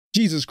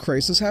Jesus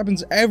Christ, this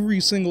happens every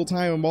single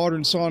time a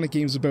modern Sonic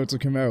game is about to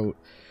come out.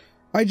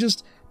 I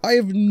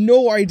have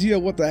no idea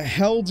what the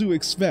hell to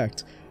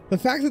expect. The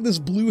fact that this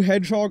blue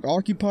hedgehog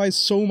occupies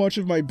so much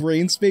of my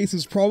brain space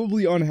is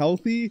probably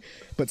unhealthy,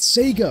 but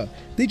Sega,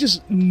 they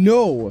just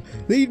know.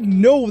 They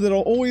know that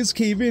I'll always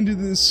cave into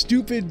this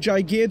stupid,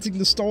 gigantic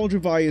nostalgia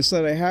bias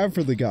that I have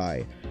for the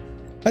guy.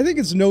 I think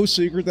it's no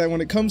secret that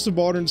when it comes to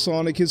modern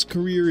Sonic, his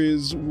career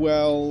is,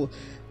 well,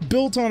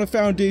 built on a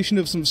foundation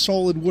of some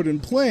solid wooden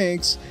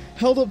planks,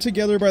 held up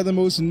together by the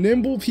most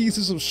nimble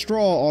pieces of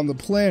straw on the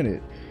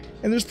planet.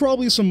 And there's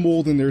probably some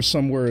mold in there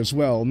somewhere as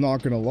well,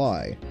 not gonna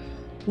lie.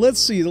 Let's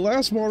see, the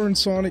last modern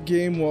Sonic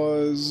game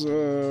was,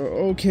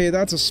 okay,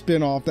 that's a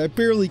spin-off, that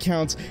barely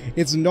counts,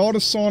 it's not a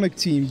Sonic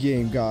Team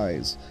game,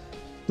 guys.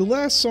 The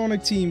last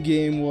Sonic Team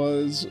game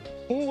was,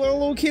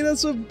 well, okay,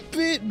 that's a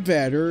bit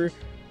better.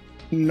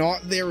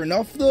 Not there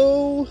enough,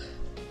 though?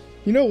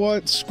 You know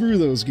what, screw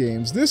those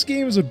games. This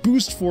game is a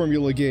boost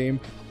formula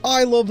game.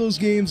 I love those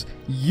games,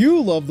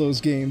 you love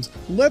those games,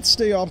 let's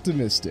stay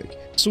optimistic.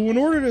 So in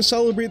order to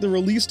celebrate the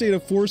release date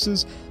of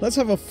Forces, let's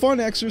have a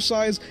fun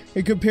exercise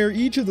and compare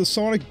each of the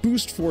Sonic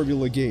Boost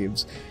formula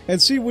games,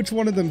 and see which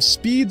one of them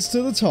speeds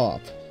to the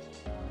top.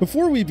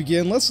 Before we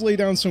begin, let's lay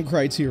down some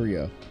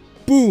criteria.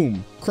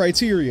 Boom!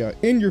 Criteria,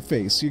 in your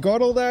face. You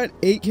got all that?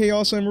 8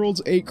 Chaos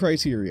Emeralds, 8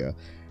 criteria.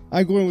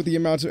 I'm going with the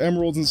amount of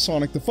emeralds in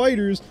Sonic the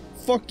Fighters,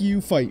 fuck you,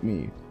 fight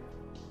me.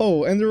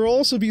 Oh, and there will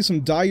also be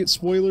some diet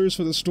spoilers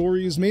for the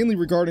stories, mainly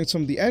regarding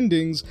some of the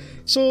endings,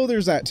 so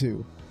there's that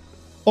too.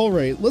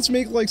 Alright, let's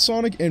make like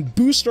Sonic and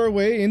boost our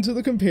way into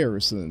the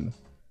comparison.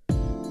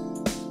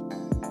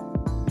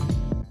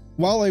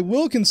 While I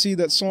will concede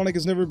that Sonic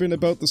has never been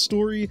about the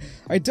story,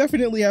 I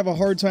definitely have a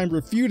hard time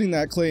refuting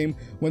that claim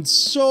when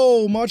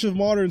so much of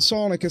modern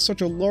Sonic has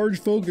such a large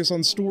focus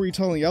on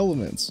storytelling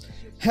elements.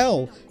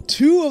 Hell,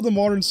 2 of the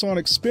modern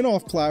Sonic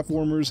spin-off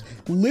platformers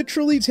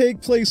literally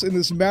take place in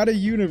this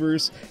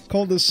meta-universe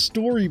called the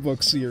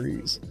Storybook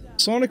series.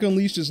 Sonic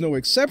Unleashed is no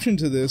exception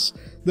to this,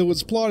 though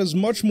its plot is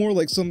much more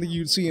like something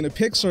you'd see in a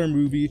Pixar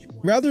movie,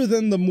 rather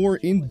than the more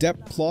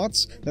in-depth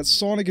plots that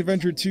Sonic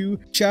Adventure 2,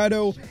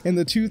 Shadow, and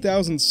the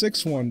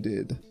 2006 one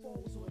did.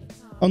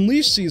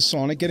 Unleashed sees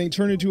Sonic getting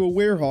turned into a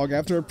werehog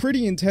after a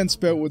pretty intense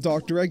bout with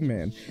Dr.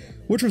 Eggman,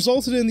 which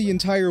resulted in the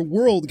entire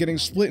world getting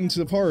split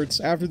into parts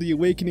after the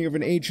awakening of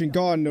an ancient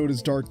god known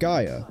as Dark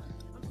Gaia.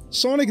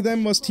 Sonic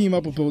then must team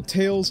up with both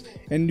Tails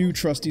and new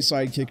trusty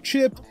sidekick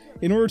Chip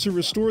in order to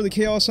restore the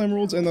Chaos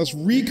Emeralds and thus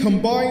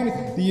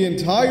recombine the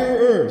entire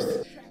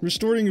Earth,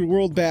 restoring the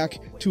world back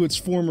to its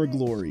former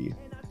glory.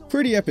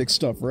 Pretty epic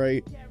stuff,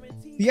 right?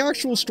 The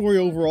actual story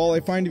overall I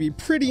find to be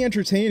pretty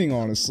entertaining,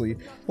 honestly.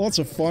 Lots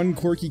of fun,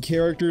 quirky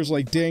characters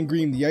like Dan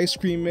Green the Ice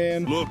Cream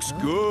Man. Looks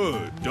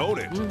good, don't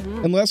it?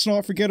 And let's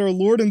not forget our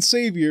Lord and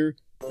Savior.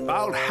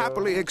 I'll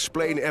happily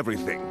explain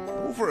everything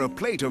over a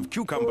plate of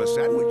cucumber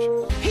sandwich.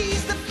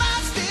 He's the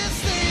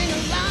fastest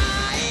thing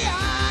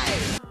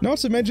alive. Not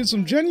to mention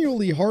some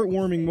genuinely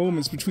heartwarming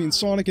moments between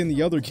Sonic and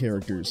the other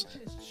characters.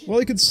 While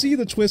I could see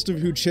the twist of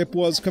who Chip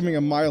was coming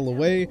a mile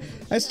away,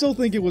 I still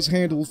think it was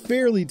handled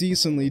fairly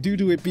decently due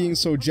to it being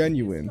so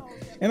genuine.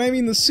 And I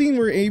mean, the scene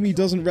where Amy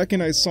doesn't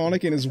recognize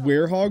Sonic in his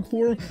werehog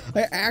form,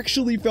 I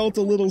actually felt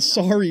a little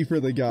sorry for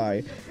the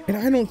guy. And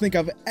I don't think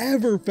I've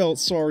ever felt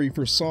sorry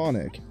for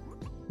Sonic.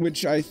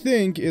 Which I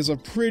think is a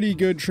pretty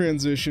good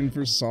transition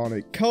for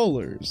Sonic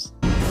Colors.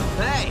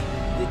 Hey,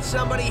 did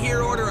somebody here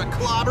order a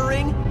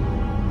clobbering?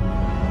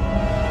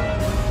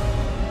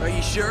 Are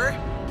you sure?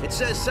 It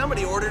says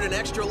somebody ordered an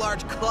extra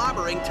large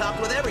clobbering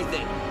topped with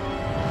everything.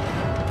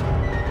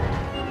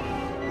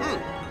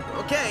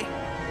 Okay.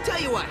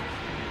 Tell you what,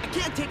 I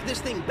can't take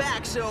this thing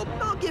back, so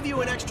I'll give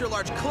you an extra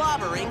large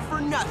clobbering for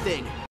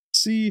nothing.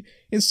 See,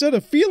 instead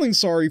of feeling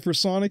sorry for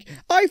Sonic,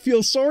 I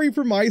feel sorry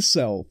for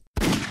myself.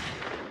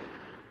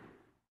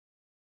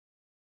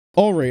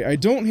 Alright, I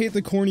don't hate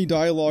the corny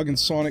dialogue in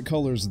Sonic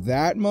Colors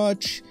that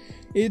much.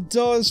 It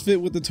does fit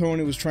with the tone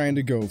it was trying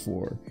to go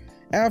for.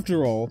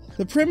 After all,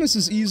 the premise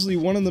is easily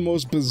one of the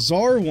most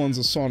bizarre ones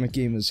a Sonic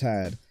game has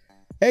had.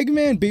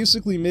 Eggman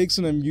basically makes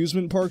an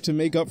amusement park to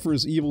make up for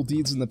his evil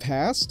deeds in the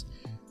past,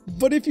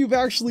 but if you've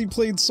actually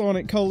played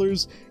Sonic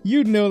Colors,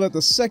 you'd know that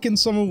the second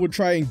someone would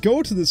try and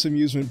go to this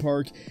amusement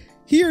park,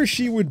 he or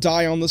she would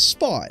die on the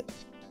spot.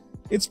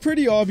 It's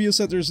pretty obvious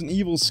that there's an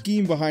evil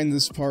scheme behind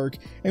this park,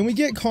 and we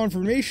get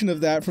confirmation of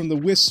that from the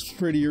Wisps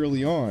pretty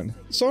early on.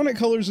 Sonic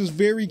Colors is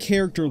very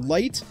character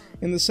light,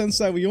 in the sense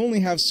that we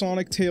only have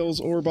Sonic,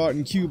 Tails, Orbot,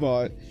 and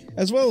Cubot,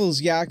 as well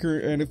as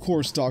Yacker and of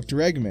course Dr.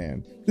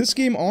 Eggman. This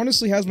game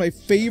honestly has my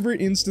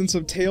favorite instance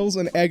of Tails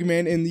and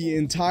Eggman in the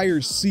entire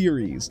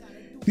series.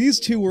 These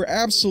two were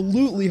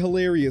absolutely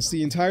hilarious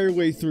the entire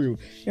way through,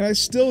 and I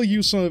still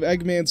use some of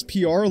Eggman's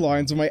PR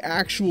lines in my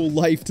actual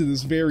life to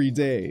this very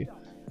day.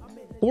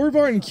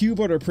 Orbot and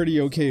Cubot are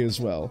pretty okay as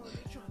well.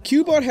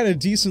 Cubot had a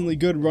decently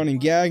good running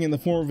gag in the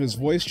form of his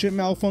voice chip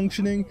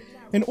malfunctioning,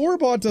 and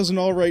Orbot does an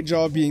alright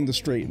job being the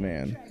straight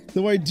man,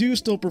 though I do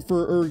still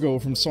prefer Ergo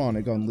from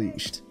Sonic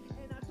Unleashed.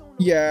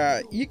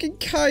 Yeah, you can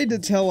kinda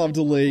tell I've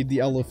delayed the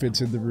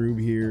elephant in the room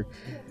here.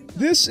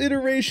 This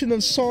iteration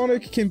of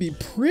Sonic can be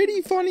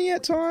pretty funny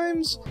at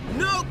times,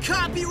 No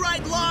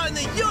copyright law in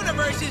the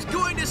universe is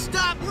going to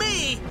stop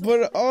me!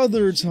 but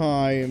other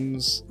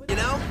times... You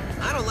know,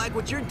 I don't like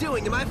what you're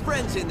doing to my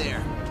friends in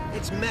there.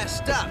 It's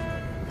messed up,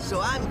 so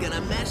I'm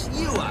gonna mess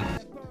you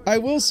up. I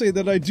will say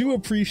that I do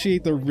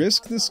appreciate the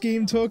risk this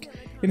game took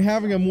in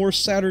having a more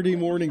Saturday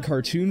morning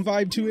cartoon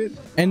vibe to it,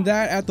 and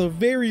that at the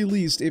very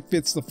least it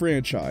fits the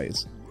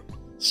franchise.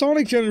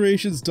 Sonic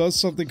Generations does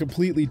something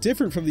completely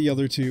different from the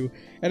other two,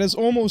 and has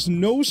almost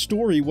no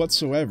story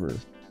whatsoever.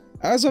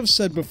 As I've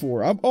said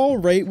before, I'm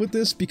alright with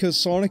this because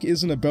Sonic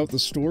isn't about the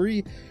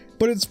story,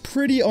 but it's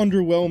pretty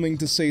underwhelming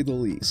to say the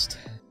least.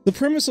 The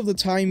premise of the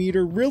Time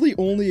Eater really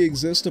only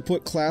exists to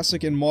put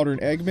classic and modern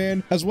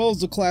Eggman, as well as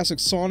the classic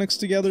Sonics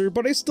together,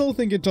 but I still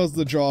think it does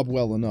the job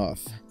well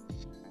enough.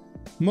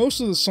 Most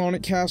of the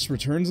Sonic cast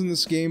returns in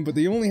this game, but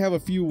they only have a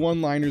few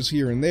one-liners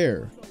here and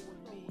there.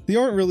 They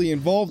aren't really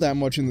involved that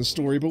much in the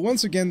story, but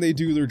once again they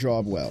do their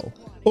job well.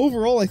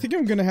 Overall, I think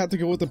I'm gonna have to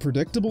go with the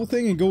predictable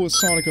thing and go with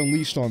Sonic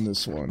Unleashed on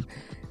this one.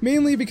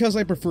 Mainly because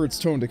I prefer its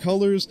tone to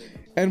colors,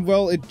 and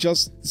well, it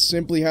just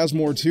simply has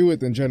more to it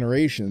than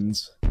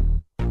Generations.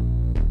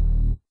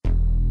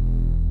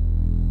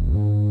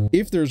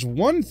 If there's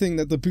one thing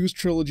that the Boost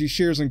trilogy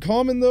shares in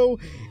common though,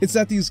 it's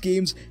that these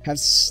games have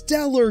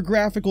stellar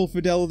graphical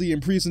fidelity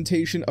and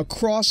presentation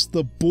across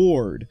the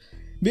board,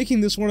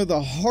 making this one of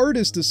the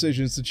hardest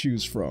decisions to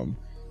choose from.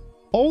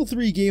 All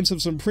three games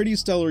have some pretty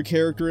stellar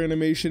character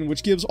animation,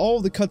 which gives all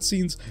of the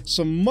cutscenes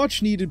some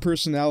much needed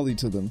personality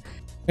to them,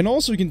 and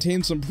also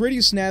contains some pretty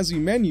snazzy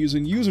menus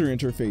and user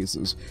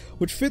interfaces,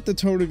 which fit the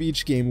tone of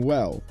each game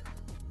well.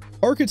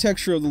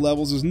 Architecture of the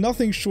levels is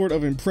nothing short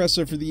of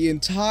impressive for the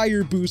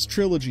entire Boost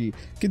trilogy,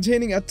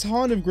 containing a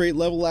ton of great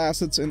level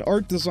assets and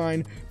art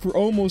design for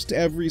almost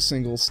every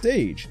single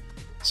stage.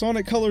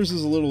 Sonic Colors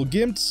is a little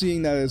gimped,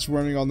 seeing that it's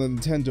running on the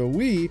Nintendo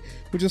Wii,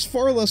 which is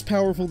far less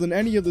powerful than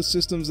any of the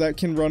systems that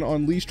can run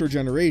Unleashed or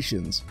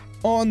Generations.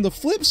 On the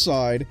flip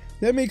side,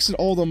 that makes it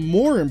all the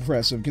more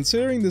impressive,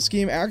 considering this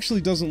game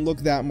actually doesn't look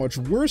that much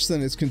worse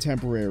than its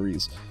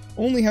contemporaries,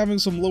 only having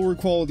some lower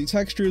quality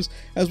textures,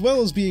 as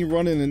well as being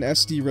run in an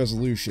SD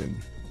resolution.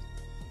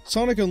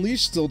 Sonic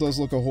Unleashed still does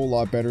look a whole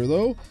lot better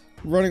though,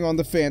 running on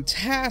the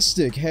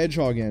fantastic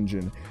Hedgehog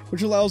engine,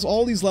 which allows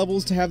all these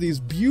levels to have these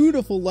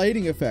beautiful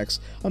lighting effects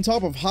on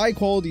top of high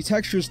quality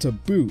textures to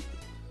boot.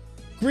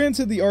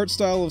 Granted, the art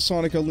style of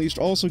Sonic Unleashed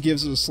also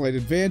gives it a slight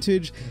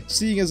advantage,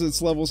 seeing as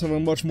its levels have a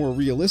much more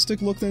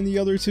realistic look than the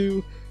other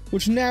two,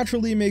 which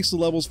naturally makes the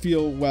levels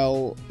feel,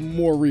 well,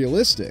 more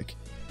realistic.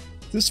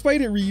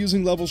 Despite it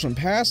reusing levels from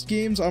past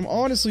games, I'm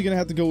honestly gonna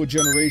have to go with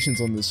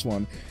Generations on this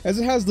one, as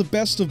it has the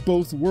best of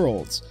both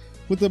worlds,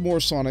 with the more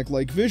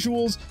Sonic-like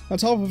visuals, on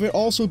top of it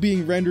also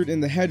being rendered in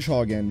the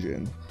Hedgehog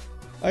engine.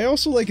 I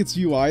also like its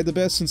UI the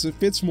best since it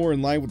fits more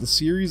in line with the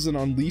series than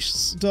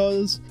Unleashed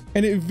does,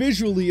 and it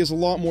visually is a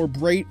lot more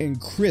bright and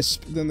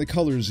crisp than the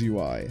Colors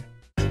UI.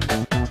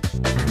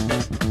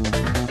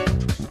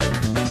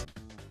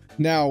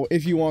 Now,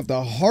 if you want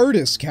the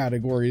hardest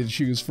category to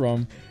choose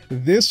from,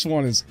 this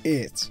one is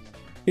it.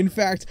 In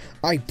fact,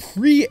 I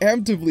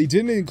preemptively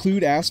didn't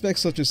include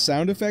aspects such as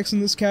sound effects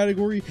in this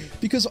category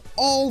because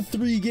all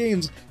three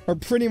games are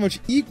pretty much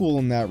equal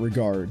in that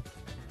regard.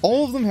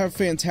 All of them have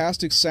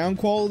fantastic sound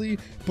quality,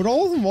 but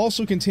all of them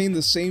also contain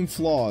the same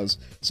flaws,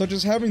 such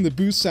as having the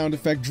boost sound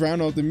effect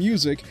drown out the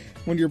music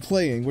when you're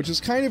playing, which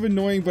is kind of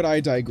annoying, but I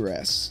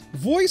digress.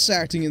 Voice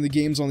acting in the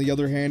games, on the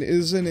other hand,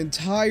 is an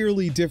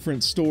entirely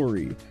different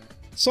story.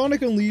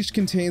 Sonic Unleashed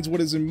contains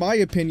what is, in my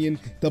opinion,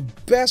 the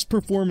best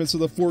performance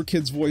of the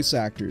 4Kids voice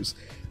actors.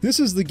 This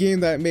is the game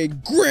that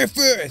made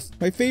Griffith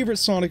my favorite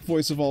Sonic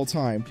voice of all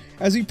time,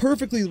 as he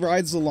perfectly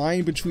rides the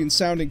line between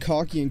sounding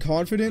cocky and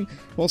confident,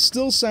 while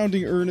still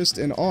sounding earnest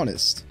and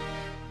honest.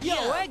 Yo,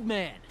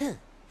 Eggman!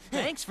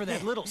 Thanks for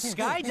that little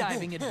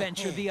skydiving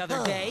adventure the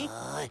other day.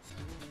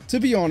 To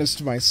be honest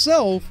to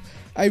myself,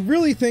 I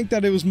really think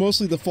that it was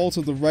mostly the fault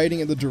of the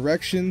writing and the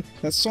direction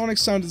that Sonic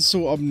sounded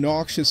so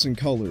obnoxious in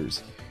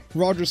Colors.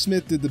 Roger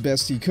Smith did the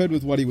best he could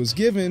with what he was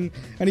given,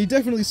 and he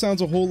definitely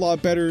sounds a whole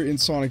lot better in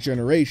Sonic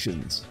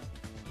Generations.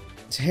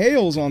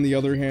 Tails, on the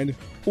other hand,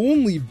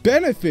 only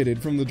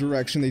benefited from the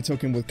direction they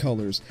took him with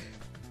Colors,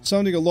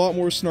 sounding a lot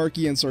more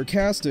snarky and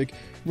sarcastic,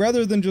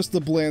 rather than just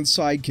the bland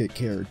sidekick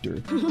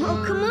character.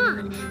 Oh, come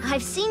on!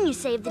 I've seen you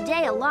save the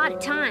day a lot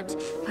of times,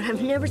 but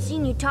I've never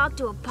seen you talk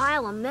to a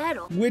pile of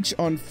metal. Which,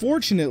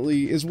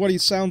 unfortunately, is what he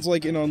sounds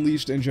like in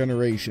Unleashed and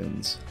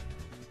Generations.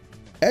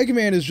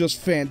 Eggman is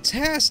just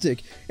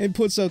fantastic and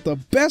puts out the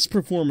best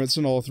performance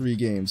in all three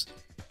games.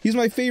 He's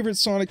my favorite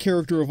Sonic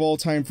character of all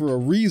time for a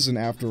reason,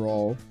 after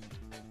all.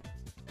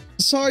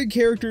 The side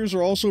characters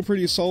are also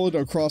pretty solid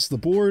across the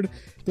board,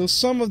 though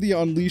some of the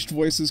Unleashed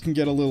voices can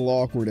get a little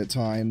awkward at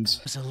times.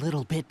 It was a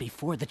little bit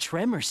before the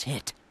tremors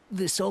hit.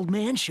 This old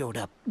man showed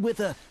up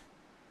with a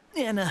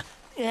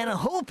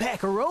whole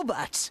pack of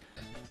robots.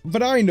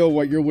 But I know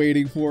what you're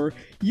waiting for.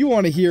 You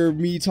want to hear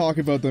me talk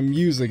about the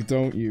music,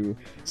 don't you?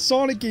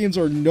 Sonic games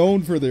are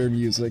known for their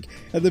music,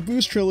 and the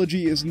Boost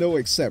trilogy is no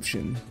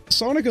exception.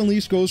 Sonic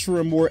Unleashed goes for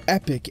a more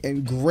epic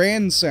and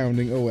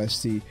grand-sounding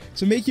OST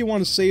to make you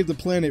want to save the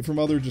planet from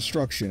utter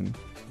destruction.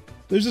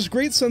 There's this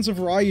great sense of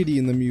variety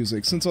in the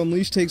music. Since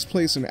Unleashed takes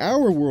place in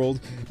our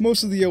world,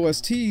 most of the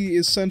OST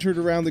is centered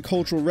around the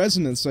cultural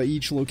resonance that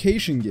each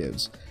location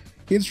gives.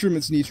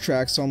 Instruments in each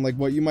track sound like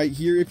what you might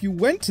hear if you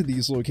went to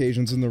these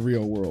locations in the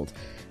real world,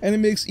 and it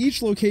makes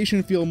each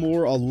location feel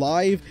more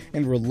alive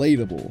and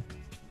relatable.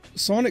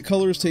 Sonic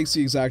Colors takes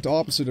the exact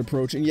opposite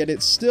approach, and yet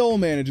it still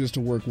manages to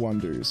work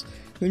wonders.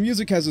 The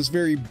music has this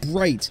very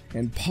bright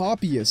and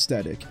poppy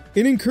aesthetic.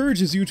 It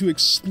encourages you to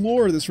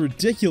explore this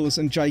ridiculous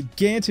and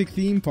gigantic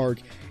theme park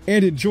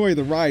and enjoy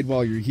the ride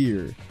while you're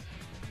here.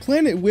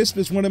 Planet Wisp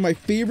is one of my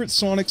favorite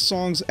Sonic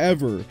songs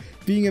ever,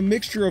 being a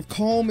mixture of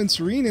calm and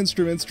serene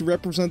instruments to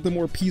represent the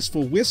more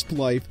peaceful Wisp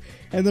life,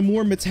 and the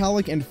more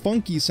metallic and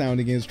funky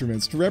sounding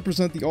instruments to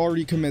represent the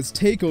already commenced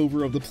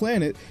takeover of the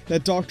planet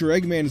that Dr.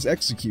 Eggman is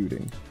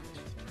executing.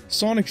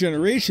 Sonic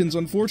Generations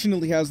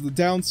unfortunately has the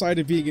downside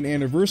of being an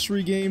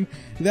anniversary game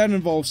that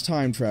involves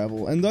time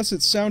travel, and thus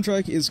its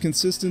soundtrack is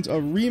consistent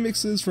of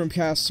remixes from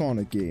past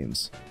Sonic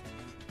games.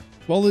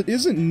 While it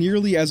isn't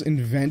nearly as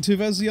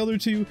inventive as the other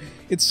two,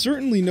 it's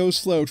certainly no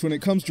slouch when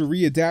it comes to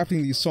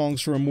readapting these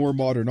songs for a more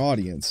modern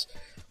audience.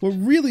 What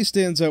really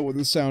stands out with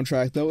the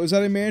soundtrack, though, is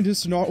that it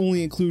manages to not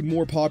only include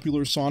more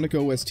popular Sonic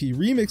OST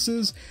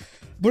remixes,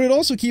 but it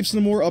also keeps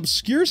the more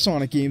obscure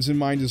Sonic games in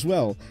mind as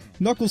well.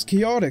 Knuckles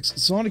Chaotix,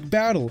 Sonic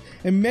Battle,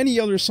 and many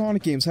other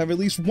Sonic games have at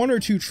least one or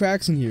two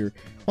tracks in here,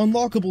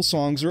 unlockable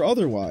songs or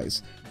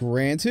otherwise.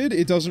 Granted,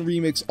 it doesn't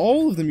remix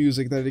all of the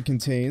music that it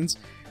contains,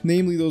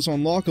 namely those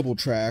unlockable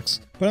tracks,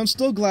 but I'm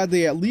still glad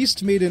they at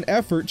least made an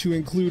effort to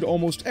include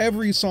almost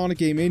every Sonic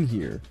game in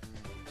here.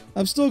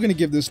 I'm still going to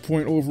give this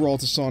point overall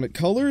to Sonic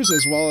Colors,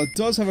 as while it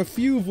does have a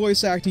few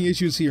voice acting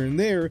issues here and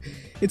there,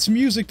 its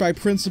music by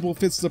principle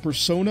fits the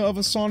persona of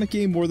a Sonic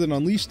game more than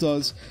Unleashed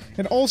does,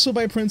 and also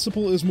by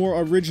principle is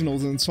more original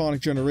than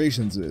Sonic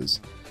Generations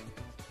is.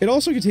 It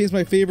also contains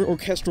my favorite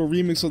orchestral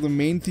remix of the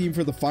main theme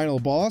for the final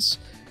boss,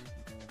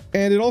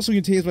 and it also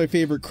contains my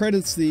favorite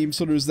credits theme,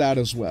 so there's that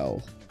as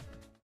well.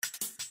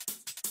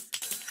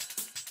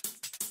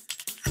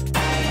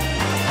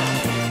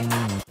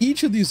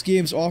 Each of these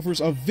games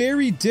offers a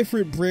very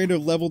different brand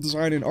of level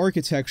design and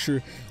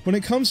architecture when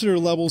it comes to their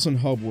levels and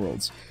hub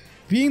worlds.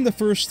 Being the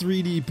first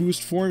 3D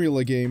Boost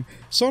formula game,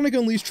 Sonic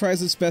Unleashed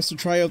tries its best to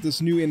try out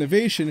this new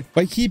innovation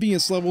by keeping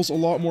its levels a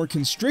lot more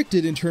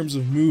constricted in terms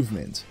of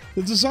movement.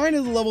 The design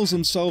of the levels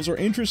themselves are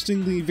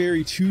interestingly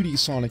very 2D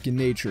Sonic in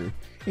nature,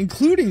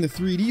 including the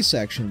 3D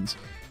sections.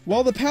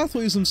 While the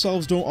pathways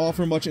themselves don't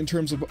offer much in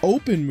terms of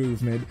open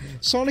movement,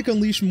 Sonic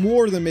Unleashed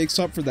more than makes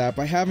up for that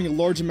by having a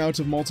large amount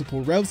of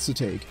multiple routes to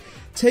take.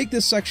 Take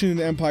this section in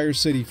Empire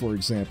City, for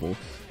example.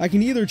 I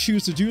can either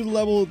choose to do the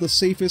level the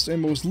safest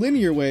and most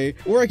linear way,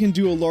 or I can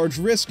do a large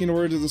risk in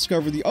order to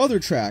discover the other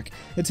track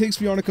that takes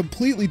me on a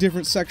completely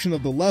different section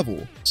of the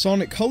level.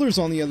 Sonic Colors,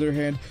 on the other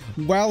hand,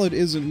 while it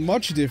isn't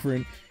much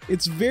different,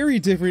 it's very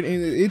different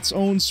in its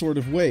own sort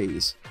of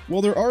ways.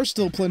 While there are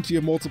still plenty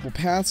of multiple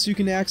paths you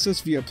can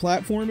access via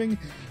platforming,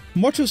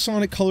 much of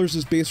Sonic Colors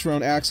is based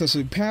around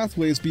accessing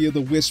pathways via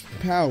the Wisp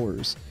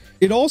powers.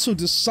 It also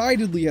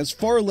decidedly has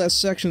far less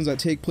sections that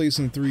take place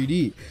in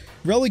 3D,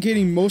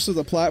 relegating most of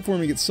the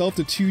platforming itself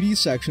to 2D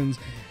sections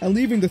and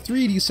leaving the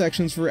 3D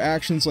sections for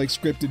actions like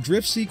scripted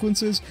drift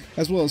sequences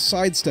as well as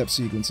sidestep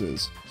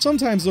sequences.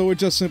 Sometimes though it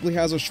just simply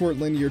has a short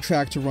linear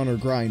track to run or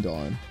grind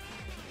on.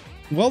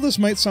 While this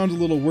might sound a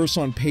little worse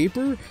on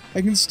paper,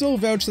 I can still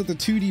vouch that the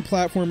 2D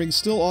platforming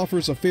still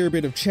offers a fair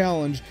bit of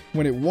challenge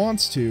when it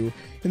wants to,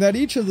 and that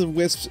each of the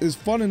Wisps is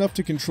fun enough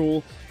to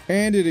control,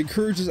 and it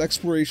encourages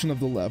exploration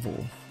of the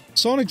level.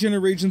 Sonic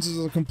Generations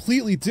is a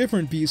completely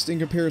different beast in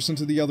comparison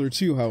to the other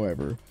two,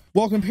 however.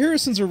 While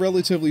comparisons are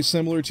relatively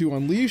similar to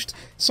Unleashed,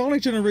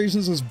 Sonic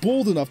Generations is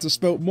bold enough to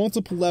spout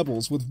multiple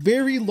levels with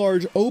very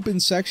large open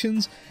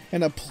sections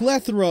and a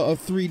plethora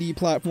of 3D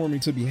platforming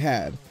to be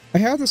had. I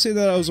have to say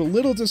that I was a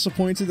little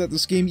disappointed that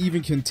this game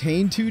even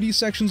contained 2D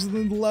sections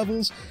within the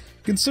levels,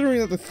 considering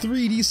that the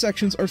 3D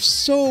sections are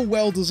so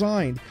well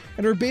designed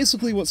and are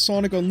basically what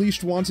Sonic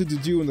Unleashed wanted to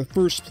do in the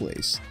first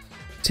place.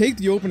 Take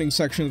the opening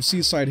section of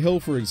Seaside Hill,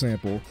 for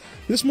example.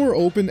 This more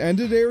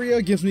open-ended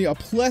area gives me a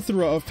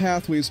plethora of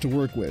pathways to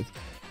work with.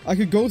 I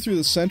could go through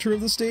the center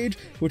of the stage,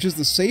 which is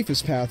the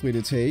safest pathway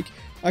to take.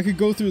 I could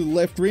go through the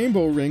left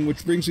rainbow ring,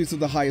 which brings me to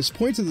the highest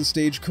point of the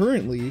stage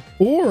currently,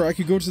 or I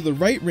could go to the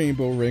right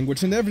rainbow ring,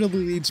 which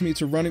inevitably leads me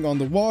to running on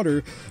the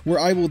water, where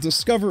I will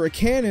discover a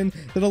cannon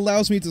that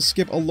allows me to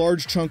skip a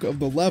large chunk of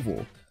the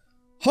level.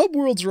 Hub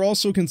worlds are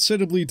also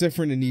considerably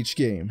different in each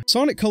game.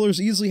 Sonic Colors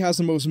easily has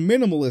the most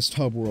minimalist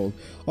hub world,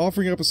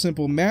 offering up a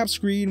simple map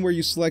screen where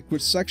you select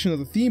which section of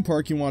the theme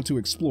park you want to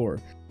explore.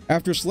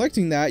 After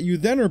selecting that, you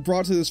then are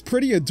brought to this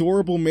pretty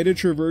adorable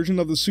miniature version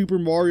of the Super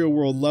Mario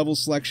World level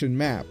selection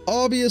map.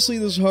 Obviously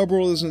this hub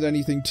world isn't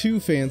anything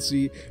too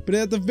fancy, but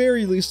at the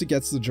very least it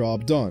gets the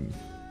job done.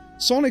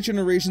 Sonic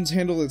Generations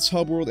handled its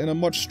hub world in a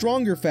much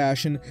stronger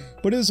fashion,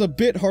 but it is a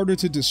bit harder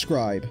to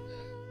describe.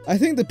 I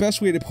think the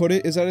best way to put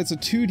it is that it's a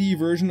 2D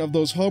version of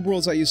those hub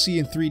worlds that you see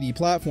in 3D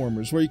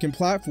platformers, where you can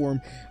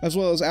platform, as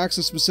well as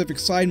access specific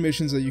side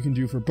missions that you can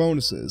do for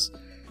bonuses.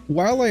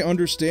 While I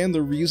understand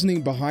the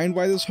reasoning behind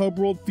why this hub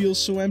world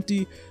feels so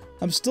empty,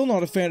 I'm still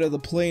not a fan of the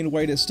plain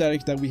white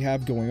aesthetic that we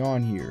have going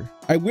on here.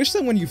 I wish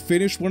that when you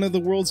finish one of the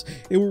worlds,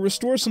 it will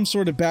restore some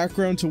sort of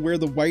background to where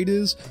the white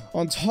is,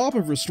 on top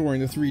of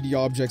restoring the 3D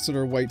objects that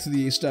are white to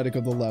the aesthetic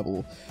of the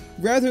level,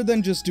 rather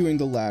than just doing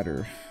the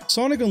latter.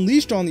 Sonic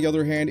Unleashed, on the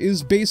other hand,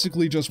 is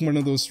basically just one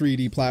of those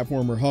 3D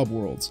platformer hub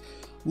worlds.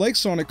 Like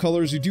Sonic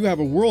Colors, you do have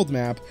a world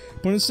map,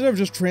 but instead of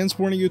just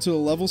transporting you to the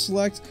level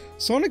select,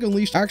 Sonic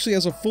Unleashed actually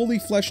has a fully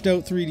fleshed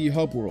out 3D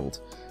hub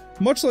world.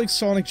 Much like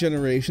Sonic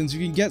Generations,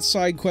 you can get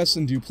side quests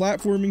and do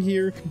platforming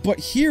here, but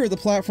here the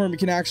platforming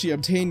can actually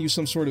obtain you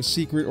some sort of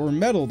secret or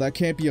medal that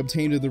can't be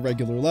obtained in the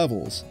regular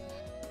levels.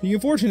 The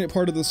unfortunate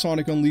part of the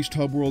Sonic Unleashed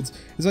hub worlds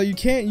is that you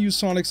can't use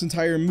Sonic's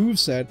entire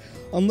moveset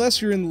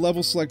unless you're in the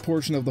level select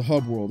portion of the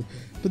hub world,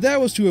 but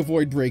that was to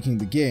avoid breaking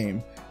the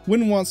game.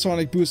 Wouldn't want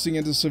Sonic boosting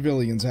into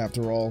civilians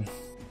after all.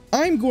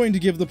 I'm going to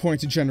give the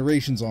point to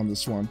Generations on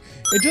this one.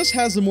 It just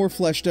has the more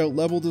fleshed out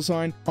level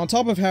design, on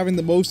top of having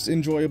the most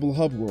enjoyable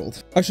hub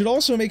world. I should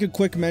also make a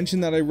quick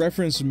mention that I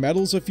referenced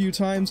medals a few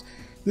times.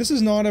 This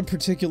is not a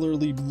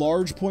particularly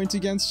large point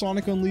against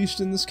Sonic Unleashed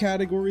in this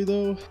category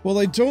though. While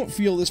I don't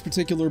feel this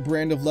particular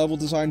brand of level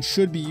design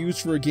should be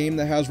used for a game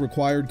that has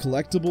required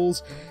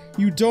collectibles,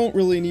 you don't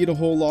really need a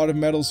whole lot of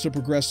medals to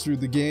progress through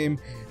the game,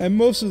 and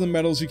most of the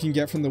medals you can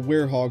get from the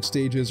Werehog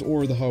stages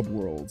or the hub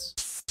worlds.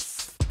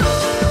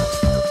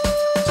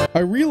 I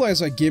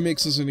realize that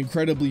gimmicks is an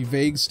incredibly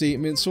vague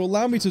statement, so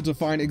allow me to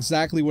define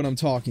exactly what I'm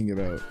talking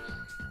about.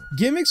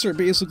 Gimmicks are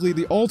basically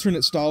the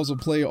alternate styles of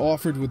play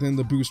offered within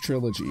the Boost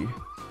trilogy.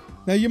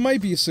 Now you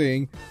might be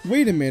saying,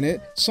 wait a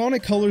minute,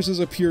 Sonic Colors is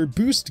a pure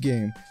Boost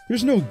game,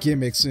 there's no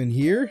gimmicks in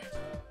here.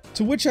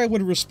 To which I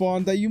would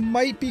respond that you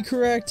might be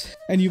correct,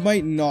 and you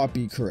might not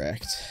be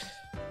correct.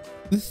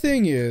 The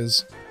thing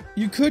is,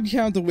 you could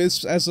count the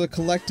Wisps as a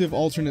collective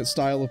alternate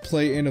style of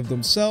play in of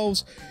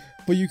themselves,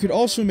 but you could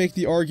also make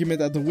the argument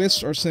that the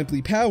Wisps are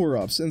simply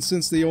power-ups, and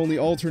since they only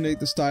alternate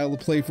the style of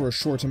play for a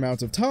short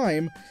amount of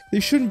time, they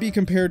shouldn't be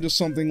compared to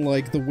something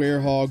like the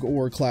Werehog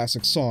or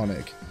Classic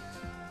Sonic.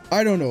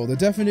 I don't know, the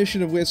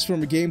definition of Wisps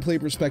from a gameplay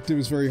perspective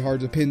is very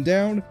hard to pin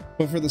down,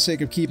 but for the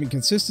sake of keeping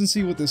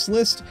consistency with this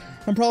list,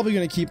 I'm probably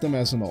going to keep them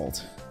as an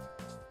alt.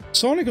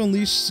 Sonic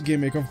Unleashed's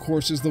gimmick, of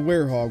course, is the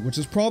Werehog, which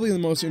is probably the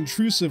most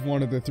intrusive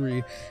one of the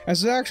three,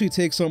 as it actually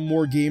takes up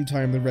more game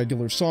time than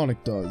regular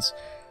Sonic does.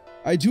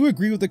 I do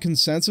agree with the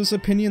consensus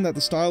opinion that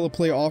the style of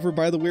play offered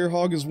by the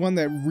Werehog is one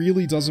that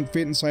really doesn't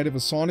fit inside of a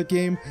Sonic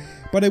game,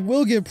 but I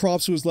will give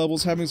props to his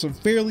levels having some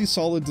fairly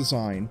solid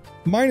design.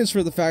 Minus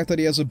for the fact that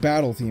he has a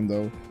battle theme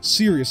though.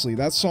 Seriously,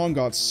 that song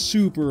got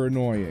super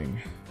annoying.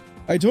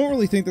 I don't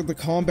really think that the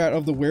combat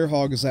of the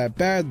Werehog is that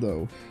bad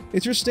though.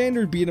 It's your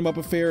standard beat 'em up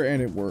affair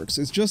and it works,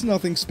 it's just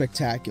nothing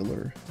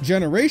spectacular.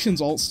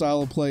 Generations' alt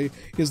style of play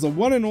is the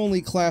one and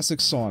only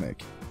Classic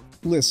Sonic.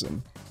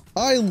 Listen,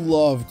 I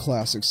love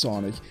Classic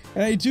Sonic,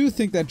 and I do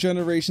think that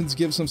Generations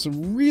gives him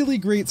some really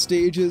great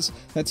stages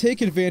that take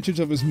advantage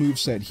of his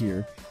moveset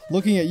here.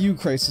 Looking at you,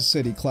 Crisis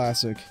City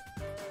Classic.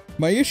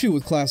 My issue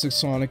with Classic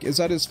Sonic is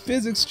that his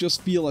physics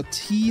just feel a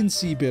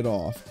teensy bit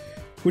off,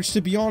 which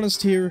to be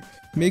honest here,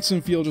 makes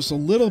him feel just a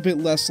little bit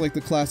less like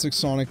the Classic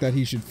Sonic that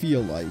he should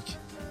feel like.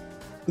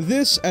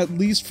 This, at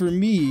least for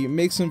me,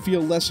 makes him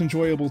feel less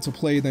enjoyable to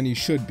play than he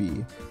should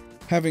be.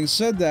 Having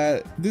said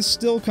that, this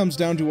still comes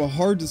down to a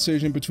hard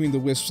decision between the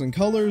Wisps and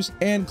Colors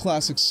and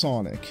Classic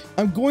Sonic.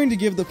 I'm going to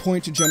give the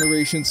point to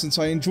Generations since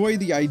I enjoy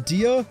the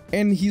idea,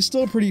 and he's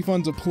still pretty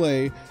fun to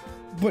play,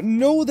 but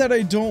know that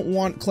I don't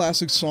want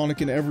Classic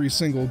Sonic in every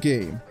single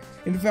game.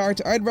 In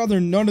fact, I'd rather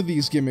none of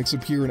these gimmicks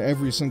appear in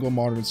every single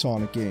modern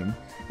Sonic game.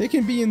 They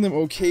can be in them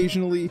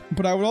occasionally,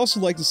 but I would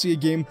also like to see a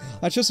game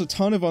that's just a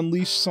ton of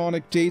Unleashed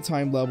Sonic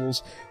daytime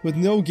levels with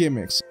no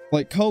gimmicks,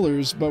 like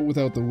Colors but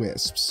without the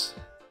Wisps.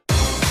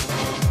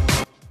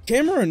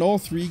 Camera in all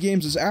three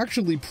games is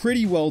actually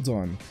pretty well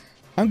done.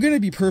 I'm gonna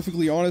be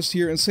perfectly honest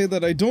here and say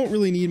that I don't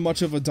really need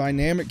much of a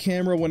dynamic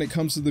camera when it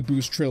comes to the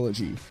Boost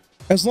trilogy.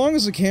 As long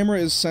as the camera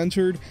is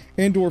centered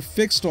and or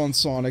fixed on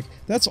Sonic,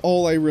 that's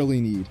all I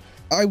really need.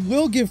 I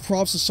will give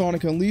props to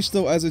Sonic Unleashed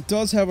though, as it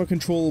does have a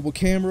controllable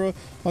camera,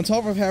 on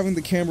top of having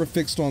the camera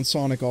fixed on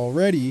Sonic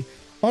already,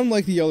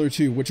 unlike the other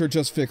two, which are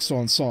just fixed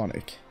on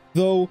Sonic.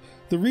 Though,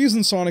 the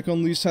reason Sonic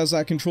Unleashed has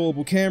that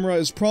controllable camera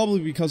is probably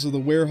because of the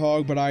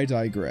Werehog, but I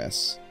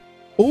digress.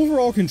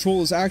 Overall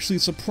control is actually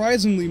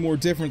surprisingly more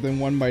different than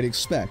one might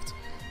expect.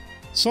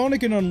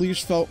 Sonic and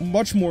Unleashed felt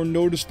much more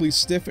noticeably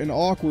stiff and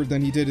awkward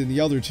than he did in the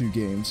other two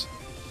games.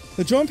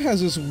 The jump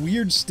has this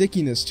weird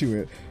stickiness to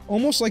it,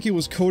 almost like it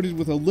was coated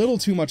with a little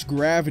too much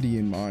gravity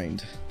in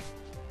mind.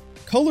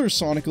 Colors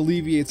Sonic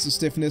alleviates the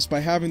stiffness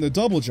by having the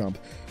double jump,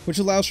 which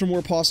allows for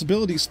more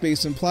possibility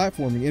space in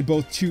platforming in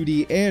both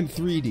 2D and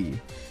 3D.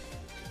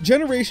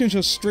 Generations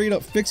just straight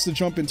up fixed the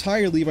jump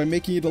entirely by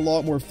making it a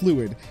lot more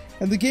fluid,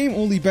 and the game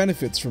only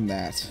benefits from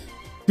that.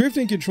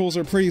 Drifting controls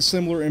are pretty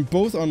similar in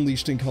both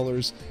Unleashed and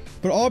Colors,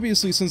 but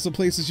obviously since the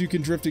places you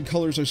can drift in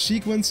Colors are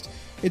sequenced,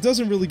 it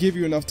doesn't really give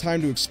you enough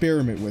time to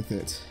experiment with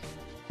it.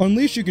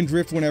 Unleashed you can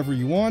drift whenever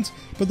you want,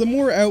 but the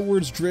more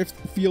outwards drift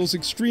feels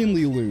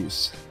extremely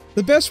loose.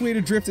 The best way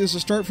to drift is to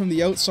start from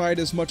the outside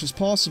as much as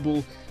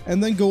possible,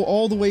 and then go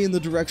all the way in the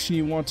direction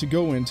you want to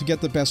go in to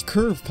get the best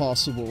curve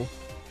possible.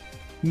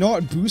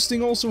 Not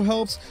boosting also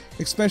helps,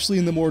 especially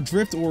in the more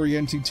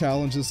drift-oriented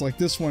challenges like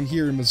this one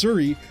here in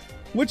Missouri,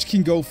 which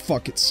can go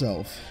fuck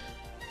itself.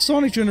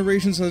 Sonic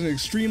Generations has an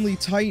extremely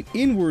tight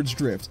inwards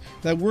drift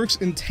that works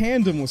in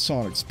tandem with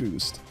Sonic's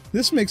boost.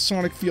 This makes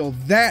Sonic feel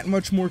that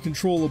much more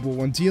controllable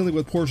when dealing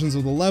with portions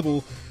of the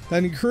level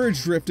that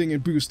encourage drifting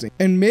and boosting,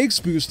 and makes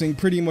boosting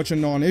pretty much a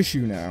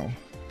non-issue now.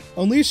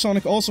 Unleashed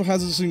Sonic also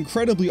has this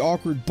incredibly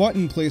awkward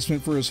button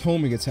placement for his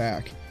homing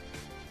attack.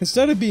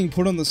 Instead of being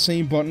put on the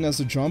same button as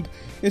the jump,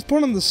 it's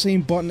put on the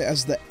same button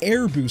as the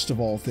air boost of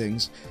all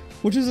things,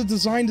 which is a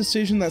design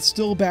decision that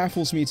still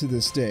baffles me to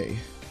this day.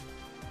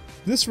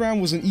 This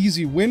round was an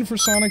easy win for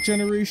Sonic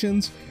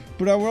Generations,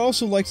 but I would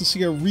also like to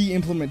see a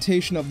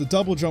re-implementation of the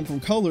double jump from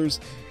Colors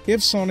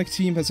if Sonic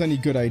Team has any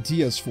good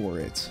ideas for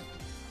it.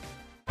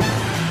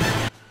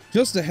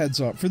 Just a heads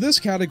up, for this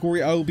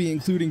category I will be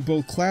including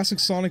both classic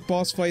Sonic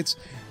boss fights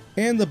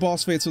and the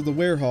boss fights of the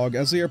Werehog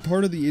as they are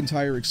part of the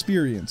entire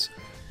experience,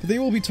 but they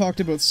will be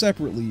talked about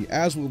separately,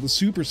 as will the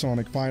Super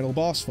Sonic final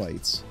boss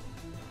fights.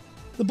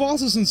 The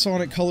bosses in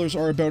Sonic Colors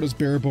are about as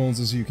bare bones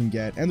as you can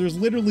get, and there's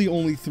literally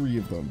only 3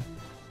 of them.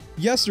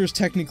 Yes, there's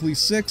technically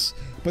 6,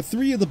 but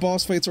 3 of the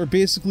boss fights are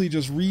basically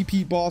just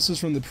repeat bosses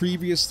from the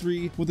previous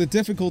 3 with the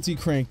difficulty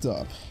cranked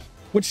up.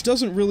 Which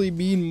doesn't really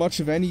mean much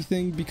of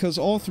anything because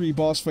all 3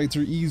 boss fights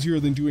are easier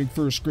than doing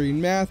first grade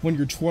math when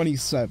you're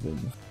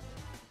 27.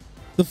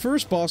 The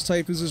first boss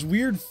type is this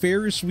weird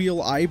Ferris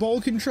wheel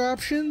eyeball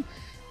contraption,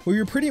 where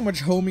you're pretty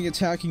much homing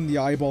attacking the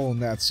eyeball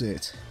and that's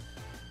it.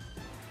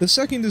 The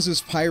second is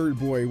this pirate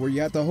boy, where you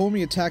have to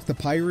homing attack the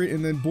pirate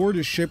and then board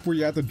his ship where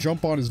you have to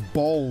jump on his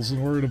balls in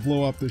order to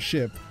blow up the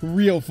ship.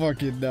 Real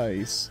fucking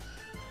nice.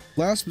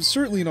 Last but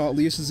certainly not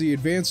least is the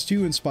Advance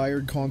 2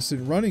 inspired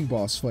constant running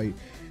boss fight,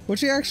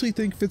 which I actually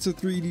think fits a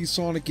 3D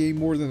Sonic game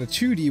more than a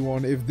 2D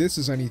one if this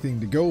is anything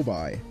to go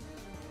by.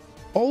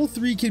 All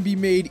 3 can be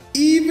made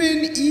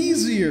even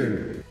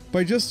easier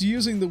by just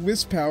using the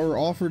Wisp power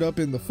offered up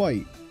in the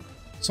fight.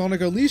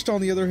 Sonic Unleashed,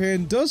 on the other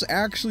hand, does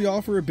actually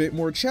offer a bit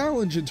more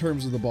challenge in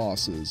terms of the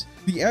bosses.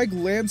 The Egg,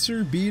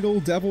 Lancer,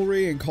 Beetle, Devil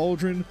Ray, and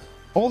Cauldron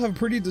all have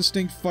pretty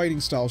distinct fighting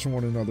styles from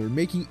one another,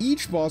 making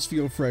each boss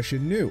feel fresh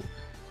and new.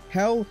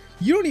 Hell,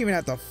 you don't even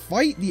have to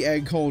fight the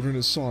Egg Cauldron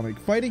as Sonic,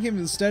 fighting him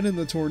instead in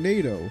the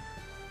Tornado,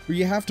 where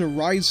you have to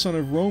ride Son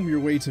of Rome your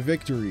way to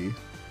victory.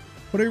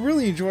 What I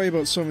really enjoy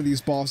about some of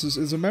these bosses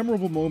is the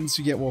memorable moments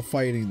you get while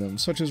fighting them,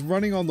 such as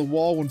running on the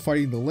wall when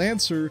fighting the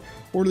Lancer,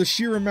 or the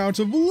sheer amount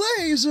of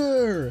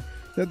laser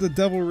that the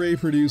Devil Ray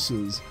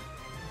produces.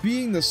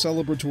 Being the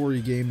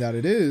celebratory game that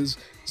it is,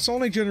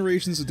 Sonic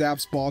Generations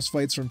adapts boss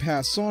fights from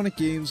past Sonic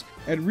games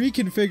and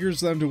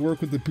reconfigures them to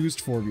work with the boost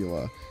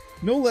formula.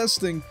 No less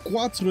than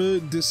 4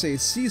 de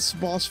ces 6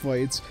 boss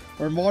fights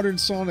are modern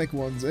Sonic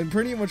ones, and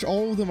pretty much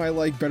all of them I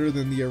like better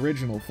than the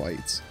original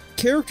fights.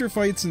 Character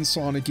fights in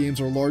Sonic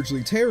games are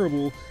largely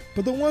terrible,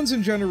 but the ones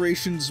in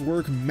Generations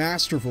work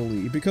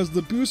masterfully because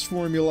the boost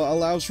formula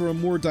allows for a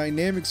more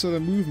dynamic set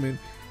of movement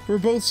for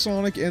both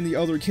Sonic and the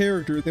other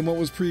character than what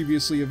was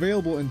previously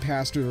available in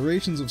past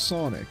iterations of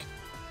Sonic.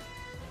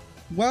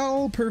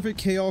 While Perfect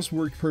Chaos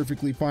worked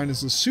perfectly fine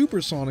as the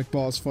Super Sonic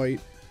boss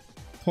fight,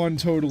 pun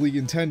totally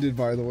intended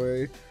by the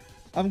way,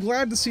 I'm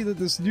glad to see that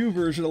this new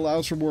version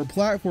allows for more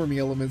platforming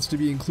elements to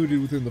be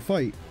included within the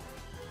fight.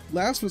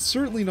 Last but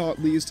certainly not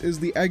least is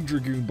the Egg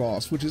Dragoon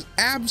boss, which is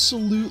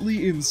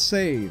absolutely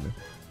insane.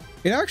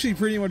 It actually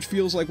pretty much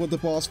feels like what the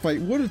boss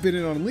fight would have been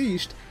in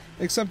Unleashed,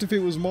 except if it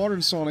was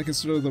modern Sonic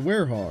instead of the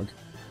Werehog.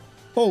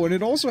 Oh, and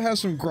it also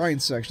has some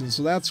grind sections,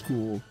 so that's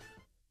cool.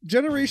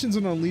 Generations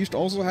and Unleashed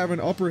also have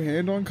an upper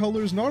hand on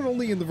Colors not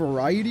only in the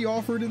variety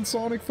offered in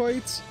Sonic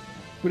fights,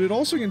 but it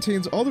also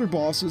contains other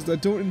bosses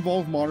that don't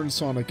involve modern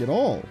Sonic at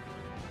all.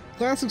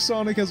 Classic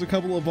Sonic has a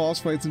couple of boss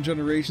fights in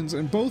Generations,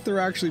 and both are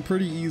actually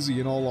pretty easy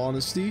in all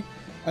honesty.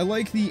 I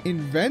like the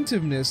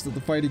inventiveness that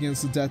the fight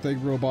against the Death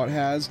Egg robot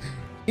has,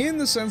 in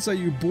the sense that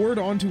you board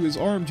onto his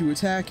arm to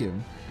attack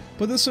him,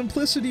 but the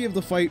simplicity of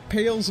the fight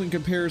pales in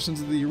comparison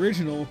to the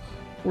original,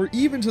 or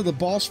even to the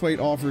boss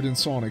fight offered in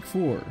Sonic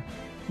 4.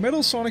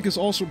 Metal Sonic is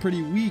also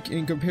pretty weak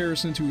in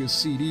comparison to his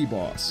CD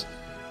boss.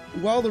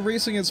 While the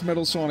race against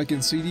Metal Sonic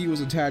in CD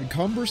was a tad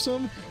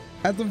cumbersome,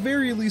 at the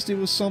very least it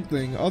was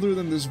something other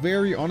than this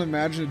very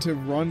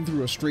unimaginative run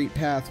through a straight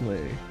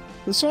pathway.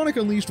 The Sonic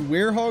Unleashed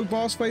Werehog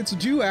boss fights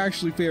do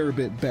actually fare a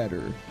bit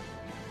better.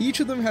 Each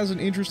of them has an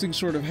interesting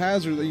sort of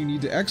hazard that you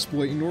need to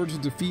exploit in order to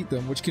defeat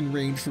them, which can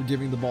range from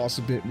giving the boss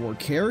a bit more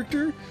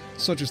character,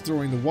 such as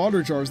throwing the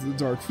water jars at the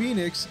Dark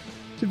Phoenix,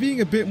 to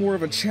being a bit more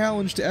of a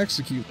challenge to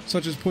execute,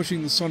 such as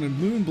pushing the Sun and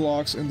Moon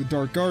blocks and the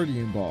Dark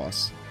Guardian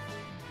boss.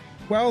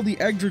 While the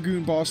Egg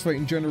Dragoon boss fight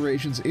in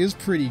Generations is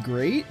pretty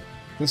great,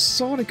 the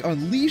Sonic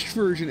Unleashed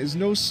version is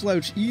no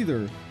slouch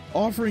either,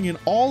 offering an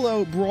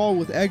all-out brawl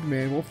with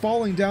Eggman while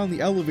falling down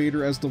the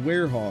elevator as the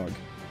Werehog.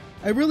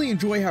 I really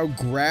enjoy how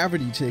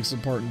gravity takes a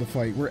part in the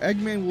fight, where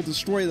Eggman will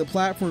destroy the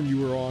platform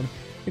you were on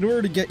in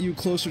order to get you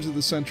closer to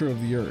the center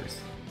of the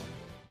Earth.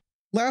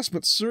 Last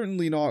but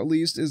certainly not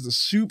least is the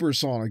Super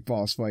Sonic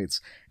boss fights,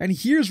 and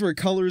here's where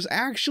Colors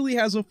actually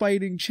has a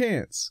fighting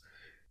chance.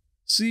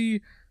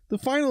 See, the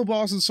final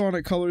boss in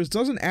Sonic Colors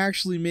doesn't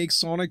actually make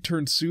Sonic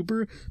turn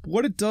super, but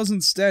what it does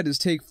instead is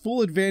take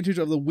full advantage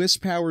of the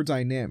Wisp Power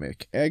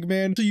dynamic.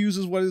 Eggman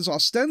uses what is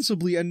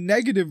ostensibly a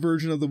negative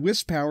version of the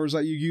Wisp powers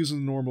that you use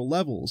in the normal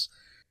levels.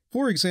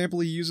 For example,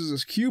 he uses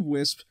his Cube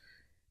Wisp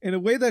in a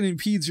way that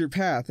impedes your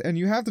path, and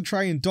you have to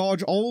try and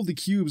dodge all of the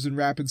cubes in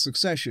rapid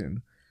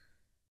succession.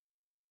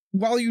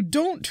 While you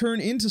don't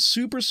turn into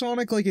Super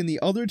Sonic like in the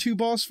other two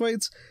boss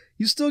fights,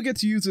 you still get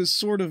to use this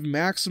sort of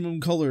maximum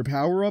color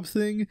power-up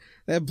thing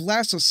that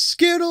blasts a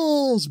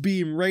Skittles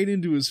beam right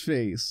into his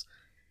face.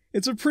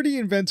 It's a pretty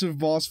inventive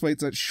boss fight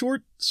that's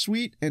short,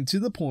 sweet, and to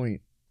the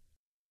point.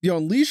 The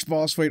Unleashed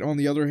boss fight, on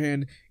the other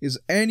hand, is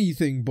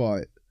anything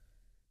but.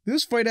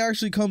 This fight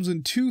actually comes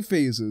in 2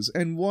 phases,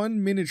 and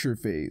 1 miniature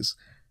phase.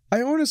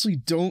 I honestly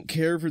don't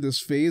care for this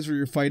phase where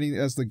you're fighting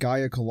as the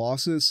Gaia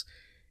Colossus.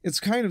 It's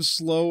kind of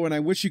slow, and I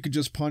wish you could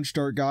just punch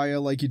Dark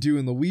Gaia like you do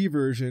in the Wii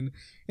version,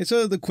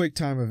 instead of the quick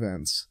time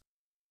events.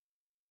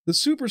 The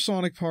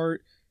Supersonic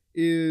part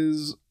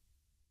is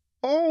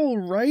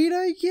alright,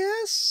 I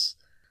guess?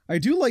 I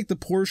do like the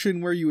portion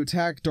where you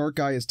attack Dark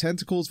Gaia's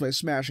tentacles by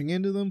smashing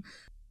into them,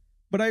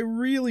 but I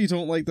really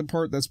don't like the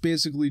part that's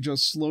basically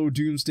just slow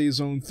Doomsday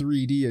Zone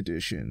 3D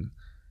edition.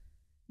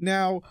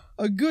 Now,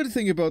 a good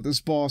thing about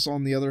this boss,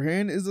 on the other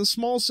hand, is the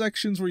small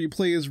sections where you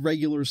play as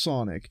regular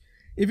Sonic.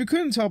 If you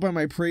couldn't tell by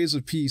my praise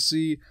of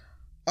PC,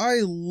 I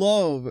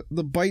love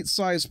the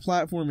bite-sized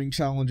platforming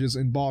challenges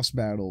in boss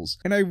battles,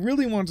 and I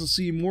really want to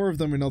see more of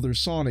them in other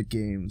Sonic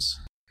games.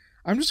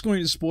 I'm just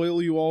going to spoil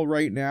you all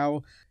right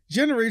now.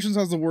 Generations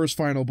has the worst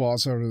final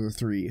boss out of the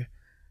 3.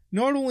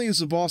 Not only is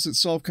the boss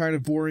itself kind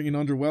of boring and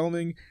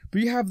underwhelming,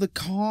 but you have the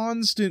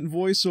constant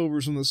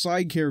voiceovers from the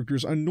side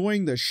characters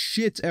annoying the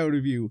shit out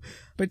of you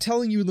by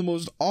telling you the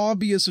most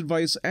obvious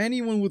advice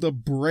anyone with a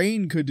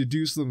brain could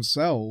deduce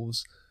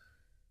themselves.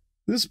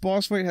 This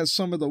boss fight has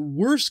some of the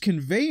worst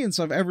conveyance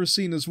I've ever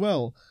seen as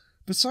well.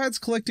 Besides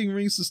collecting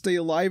rings to stay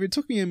alive, it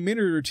took me a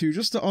minute or two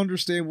just to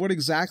understand what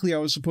exactly I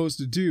was supposed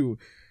to do,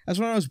 as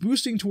when I was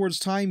boosting towards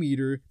Time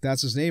Eater,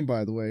 that's his name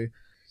by the way,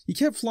 he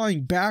kept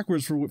flying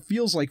backwards for what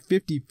feels like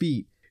 50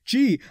 feet.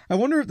 Gee, I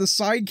wonder if the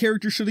side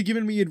character should have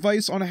given me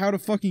advice on how to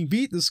fucking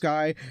beat this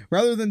guy,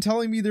 rather than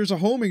telling me there's a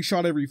homing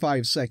shot every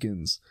 5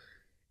 seconds.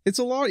 It's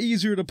a lot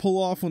easier to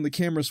pull off when the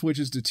camera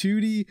switches to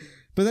 2D,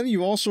 but then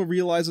you also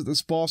realize that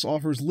this boss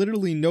offers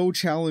literally no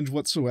challenge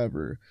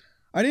whatsoever.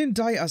 I didn't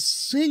die a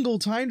single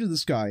time to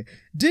this guy,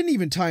 didn't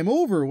even time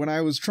over when I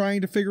was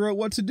trying to figure out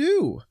what to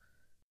do.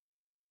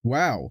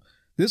 Wow,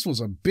 this was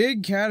a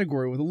big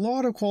category with a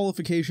lot of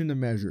qualification to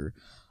measure.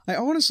 I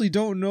honestly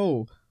don't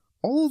know.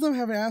 All of them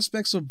have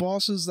aspects of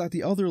bosses that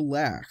the other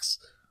lacks.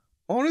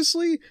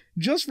 Honestly,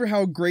 just for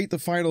how great the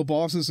final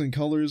boss is in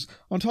Colors,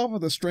 on top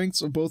of the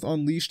strengths of both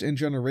Unleashed and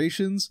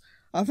Generations,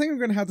 I think I'm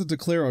going to have to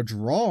declare a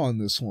draw on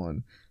this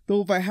one.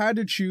 Though if I had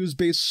to choose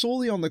based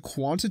solely on the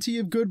quantity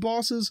of good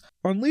bosses,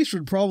 Unleashed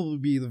would probably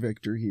be the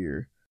victor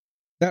here.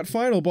 That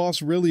final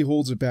boss really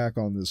holds it back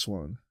on this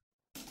one.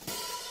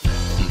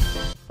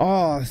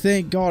 Ah,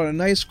 thank God, a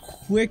nice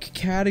quick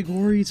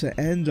category to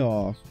end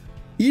off.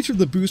 Each of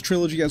the Boost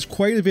Trilogy has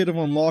quite a bit of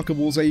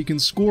unlockables that you can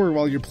score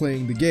while you're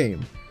playing the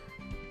game.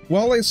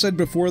 While I said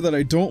before that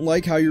I don't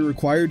like how you're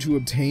required to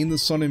obtain the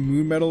Sun and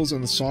Moon medals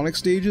and the Sonic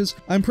stages,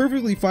 I'm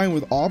perfectly fine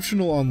with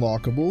optional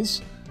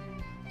unlockables.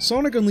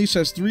 Sonic Unleashed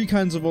has 3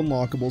 kinds of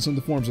unlockables in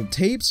the forms of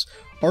tapes,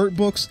 art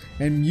books,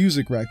 and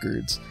music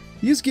records.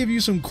 These give you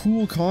some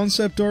cool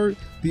concept art,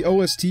 the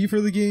OST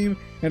for the game,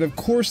 and of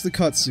course the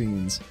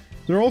cutscenes.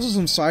 There are also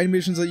some side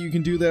missions that you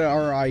can do that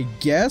are, I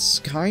guess,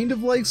 kind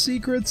of like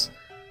secrets,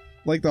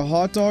 like the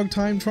hot dog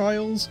time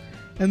trials,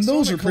 and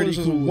those are pretty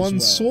cool. One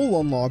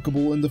sole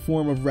unlockable in the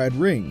form of red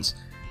rings.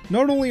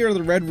 Not only are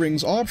the red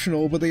rings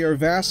optional, but they are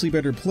vastly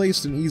better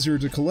placed and easier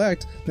to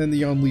collect than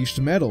the Unleashed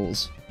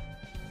medals.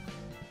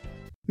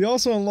 They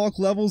also unlock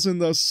levels in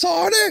the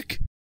Sonic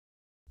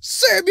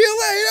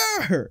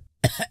Simulator!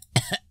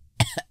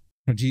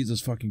 Oh,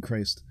 Jesus fucking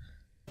Christ.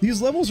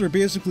 These levels are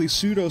basically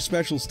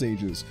pseudo-special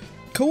stages,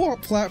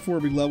 co-op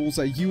platforming levels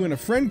that you and a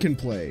friend can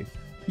play.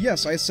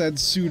 Yes, I said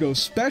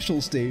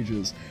pseudo-special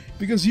stages,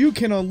 because you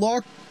can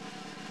unlock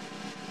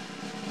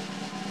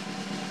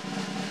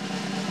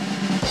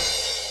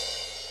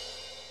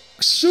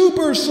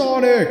Super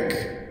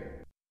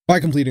Sonic by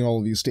completing all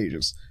of these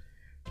stages.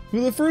 For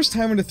the first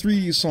time in a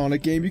 3D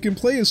Sonic game, you can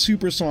play as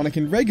Super Sonic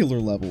in regular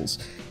levels.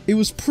 It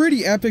was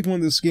pretty epic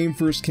when this game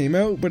first came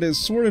out, but has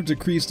sort of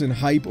decreased in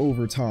hype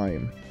over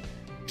time.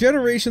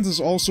 Generations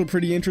is also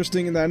pretty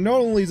interesting in that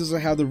not only does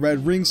it have the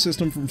red ring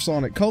system from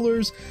Sonic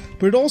Colors,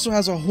 but it also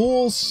has a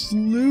whole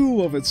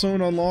slew of its own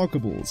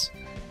unlockables.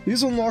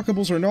 These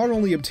unlockables are not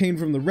only obtained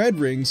from the red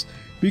rings,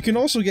 but you can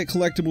also get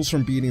collectibles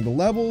from beating the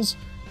levels,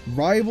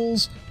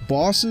 rivals,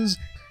 bosses,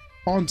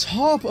 on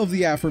top of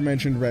the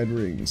aforementioned red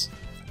rings.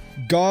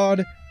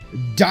 God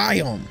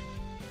damn!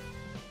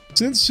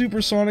 Since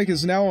Supersonic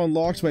is now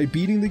unlocked by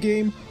beating the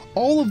game,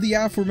 all of the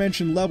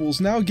aforementioned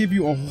levels now give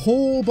you a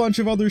whole bunch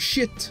of other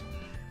shit.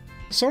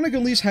 Sonic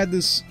Unleashed had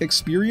this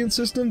experience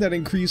system that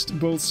increased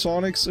both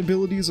Sonic's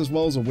abilities as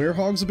well as a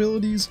Werehog's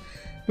abilities,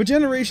 but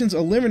Generations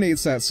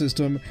eliminates that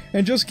system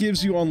and just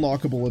gives you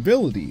unlockable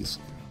abilities.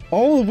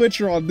 All of which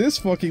are on this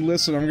fucking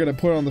list that I'm gonna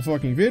put on the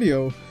fucking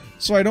video,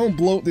 so I don't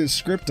bloat this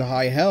script to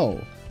high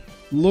hell.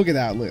 Look at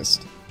that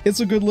list. It's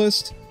a good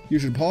list. You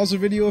should pause the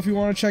video if you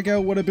want to check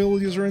out what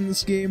abilities are in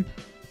this game.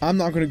 I'm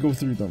not gonna go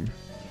through them.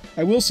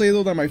 I will say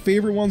though that my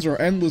favorite ones are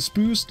Endless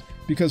Boost,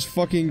 because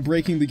fucking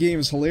breaking the game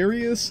is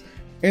hilarious,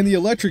 and the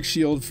Electric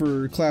Shield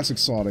for Classic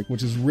Sonic,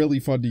 which is really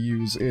fun to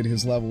use in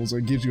his levels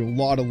and gives you a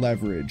lot of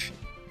leverage.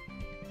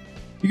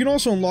 You can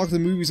also unlock the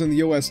movies in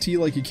the OST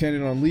like you can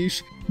in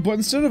Unleash, but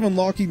instead of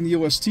unlocking the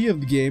OST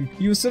of the game,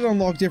 you instead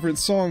unlock different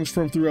songs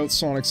from throughout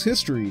Sonic's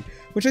history,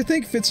 which I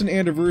think fits an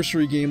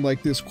anniversary game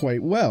like this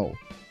quite well.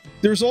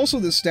 There's also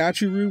this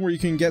statue room where you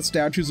can get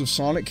statues of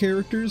Sonic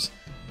characters.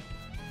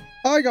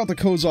 I got the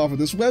codes off of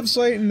this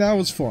website and that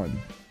was fun.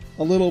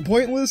 A little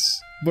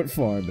pointless, but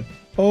fun.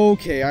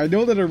 Okay, I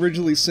know that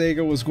originally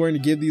Sega was going to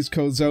give these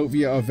codes out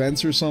via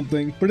events or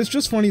something, but it's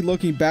just funny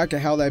looking back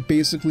at how that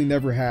basically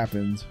never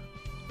happened.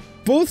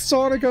 Both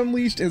Sonic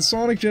Unleashed and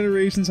Sonic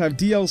Generations have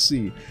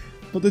DLC,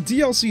 but the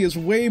DLC is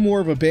way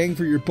more of a bang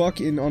for your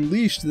buck in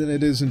Unleashed than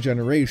it is in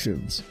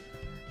Generations.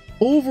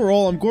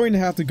 Overall, I'm going to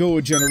have to go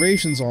with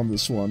Generations on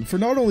this one, for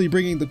not only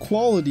bringing the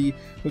quality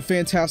with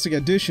fantastic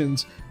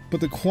additions,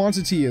 but the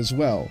quantity as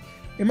well.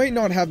 It might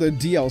not have the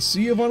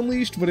DLC of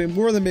Unleashed, but it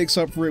more than makes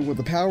up for it with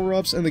the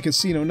power-ups and the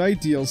Casino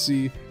Night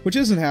DLC, which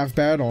isn't half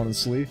bad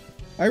honestly.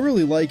 I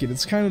really like it,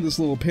 it's kind of this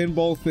little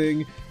pinball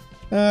thing,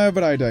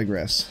 but I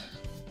digress.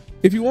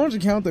 If you wanted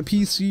to count the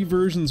PC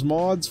version's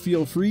mods,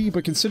 feel free,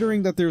 but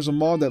considering that there's a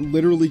mod that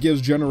literally gives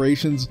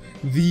Generations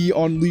the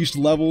Unleashed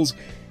levels,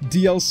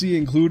 DLC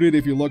included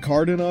if you look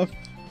hard enough,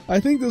 I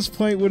think this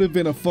point would have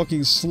been a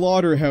fucking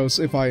slaughterhouse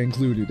if I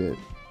included it.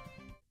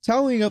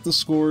 Tallying up the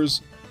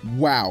scores,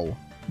 wow.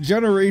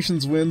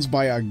 Generations wins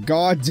by a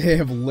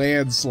goddamn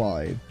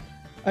landslide.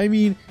 I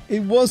mean,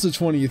 it was the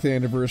 20th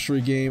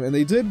anniversary game, and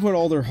they did put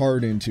all their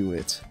heart into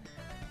it.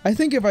 I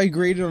think if I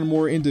graded on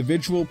more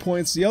individual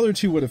points, the other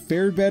two would have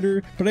fared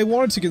better, but I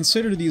wanted to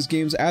consider these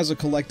games as a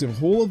collective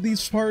whole of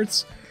these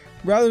parts,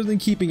 rather than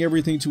keeping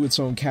everything to its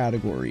own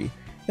category.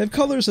 If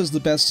Colors has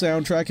the best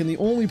soundtrack and the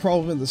only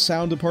problem in the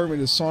sound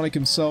department is Sonic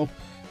himself,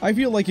 I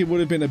feel like it would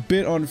have been a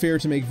bit unfair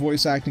to make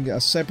voice acting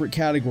a separate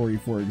category,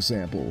 for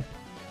example.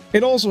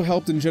 It also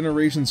helped in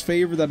Generations'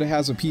 favor that it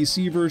has a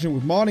PC version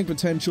with modding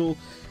potential,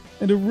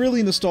 and a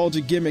really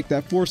nostalgic gimmick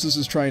that Forces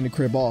is trying to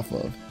crib off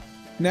of.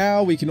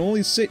 Now, we can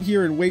only sit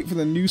here and wait for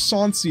the new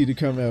Sonsi to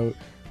come out.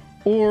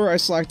 Or I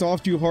slacked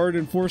off too hard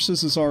and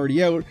Forces is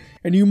already out,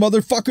 and you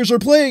motherfuckers are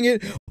playing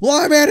it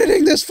while I'm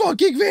editing this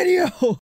fucking video!